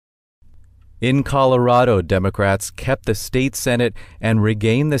In Colorado, Democrats kept the state Senate and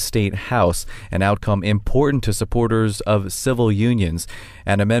regained the state House, an outcome important to supporters of civil unions.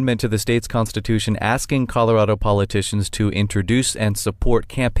 An amendment to the state's constitution asking Colorado politicians to introduce and support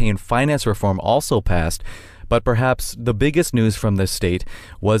campaign finance reform also passed. But perhaps the biggest news from the state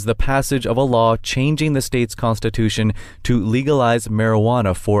was the passage of a law changing the state's constitution to legalize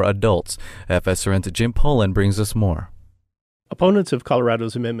marijuana for adults. FSRN's Jim Pullen brings us more. Opponents of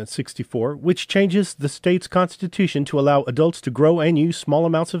Colorado's Amendment 64, which changes the state's constitution to allow adults to grow and use small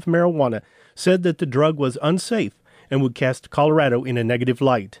amounts of marijuana, said that the drug was unsafe and would cast Colorado in a negative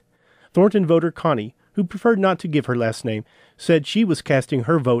light. Thornton voter Connie, who preferred not to give her last name, said she was casting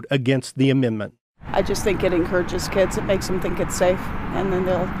her vote against the amendment. I just think it encourages kids. It makes them think it's safe, and then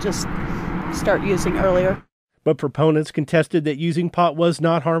they'll just start using earlier. But proponents contested that using pot was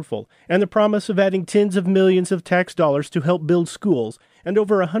not harmful, and the promise of adding tens of millions of tax dollars to help build schools and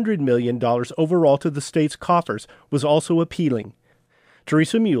over $100 million overall to the state's coffers was also appealing.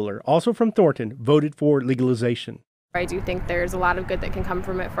 Teresa Mueller, also from Thornton, voted for legalization. I do think there's a lot of good that can come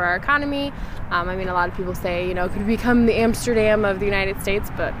from it for our economy. A lot of people say, it could become the Amsterdam of the United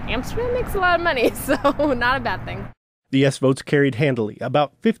States, but Amsterdam makes a lot of money, so not a bad thing. The yes votes carried handily.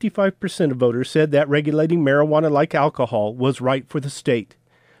 About 55% of voters said that regulating marijuana like alcohol was right for the state.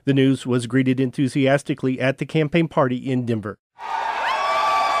 The news was greeted enthusiastically at the campaign party in Denver.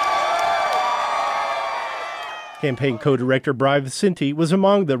 Campaign co-director Brian Vicente was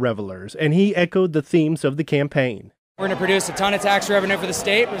among the revelers, and he echoed the themes of the campaign. We're going to produce a ton of tax revenue for the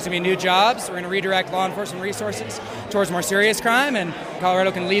state. There's going to be new jobs. We're going to redirect law enforcement resources towards more serious crime, and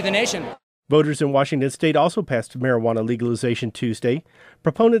Colorado can lead the nation. Voters in Washington state also passed marijuana legalization Tuesday.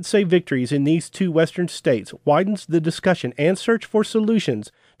 Proponents say victories in these two western states widens the discussion and search for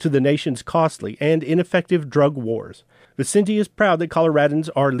solutions to the nation's costly and ineffective drug wars. Vicente is proud that Coloradans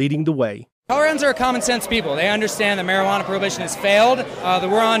are leading the way. Coloradans are common sense people. They understand that marijuana prohibition has failed. The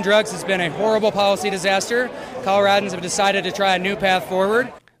war on drugs has been a horrible policy disaster. Coloradans have decided to try a new path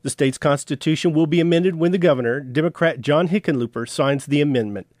forward. The state's constitution will be amended when the governor, Democrat John Hickenlooper, signs the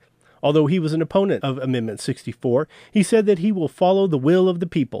amendment. Although he was an opponent of Amendment 64, he said that he will follow the will of the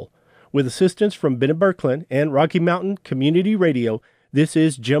people. With assistance from Bennett Birkeland and Rocky Mountain Community Radio, this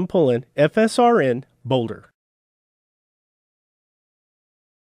is Jim Pullen, FSRN, Boulder.